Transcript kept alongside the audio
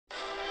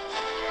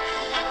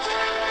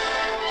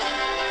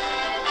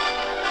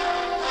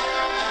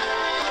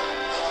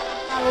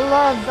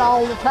loved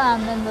all the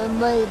time in the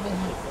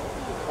Navy.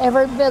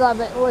 Every bit of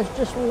it was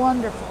just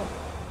wonderful.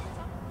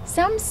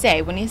 Some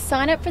say when you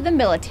sign up for the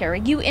military,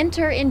 you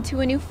enter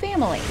into a new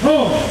family.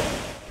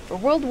 For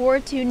World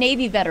War II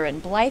Navy veteran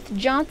Blythe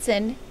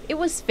Johnson, it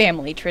was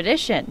family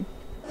tradition.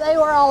 They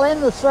were all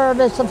in the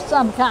service of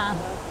some kind.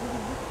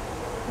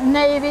 The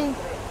Navy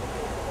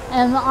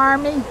and the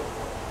Army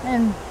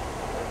and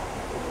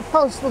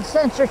postal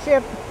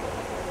censorship,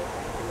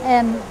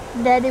 and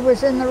Daddy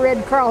was in the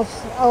Red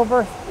Cross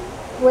over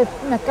with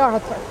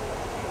MacArthur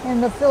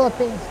in the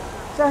Philippines.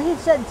 So he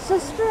said,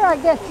 "Sister, I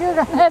guess you're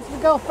going to have to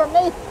go for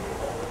me."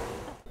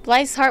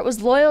 Blythe's heart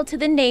was loyal to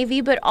the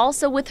Navy, but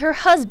also with her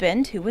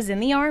husband, who was in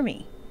the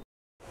Army.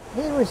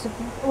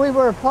 We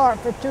were apart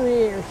for 2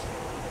 years.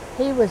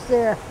 He was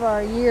there for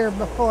a year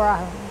before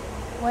I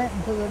went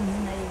into the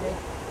Navy.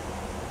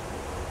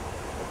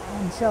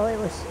 And so it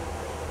was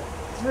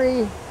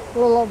a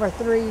little over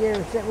 3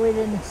 years that we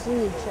didn't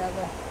see each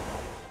other.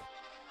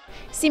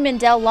 Seaman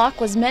Del Locke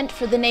was meant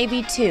for the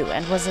Navy too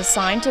and was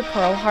assigned to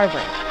Pearl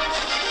Harbor.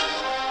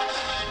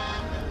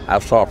 I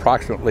saw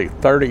approximately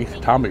 30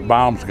 atomic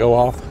bombs go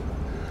off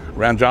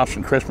around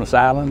Johnson Christmas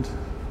Island.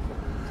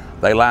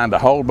 They lined a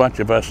whole bunch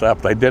of us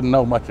up. They didn't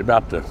know much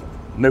about the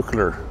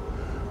nuclear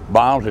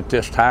bombs at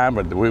this time,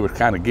 but we were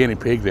kind of guinea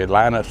pigs. They'd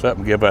line us up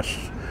and give us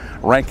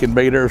Rankin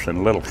meters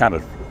and little kind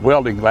of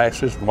welding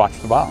glasses and watch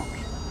the bombs.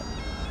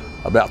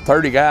 About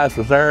 30 guys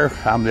was there.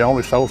 I'm the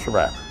only sole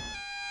survivor.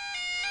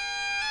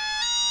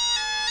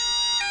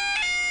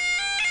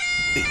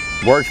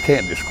 Words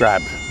can't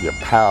describe the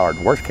power.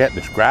 Words can't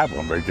describe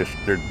them.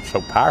 They're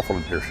so powerful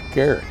and they're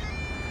scary.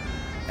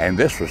 And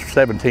this was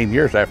 17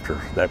 years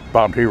after that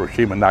bombed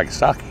Hiroshima and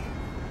Nagasaki.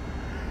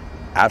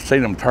 I've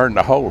seen them turn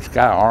the whole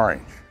sky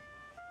orange.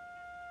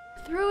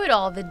 Through it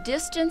all, the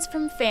distance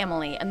from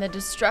family and the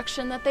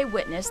destruction that they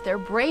witnessed, their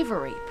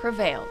bravery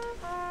prevailed.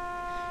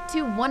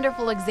 Two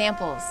wonderful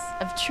examples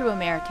of true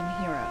American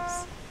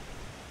heroes.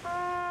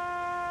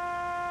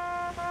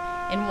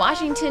 In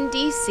Washington,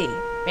 D.C.,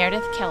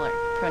 Meredith Keller,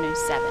 Pronews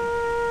 7.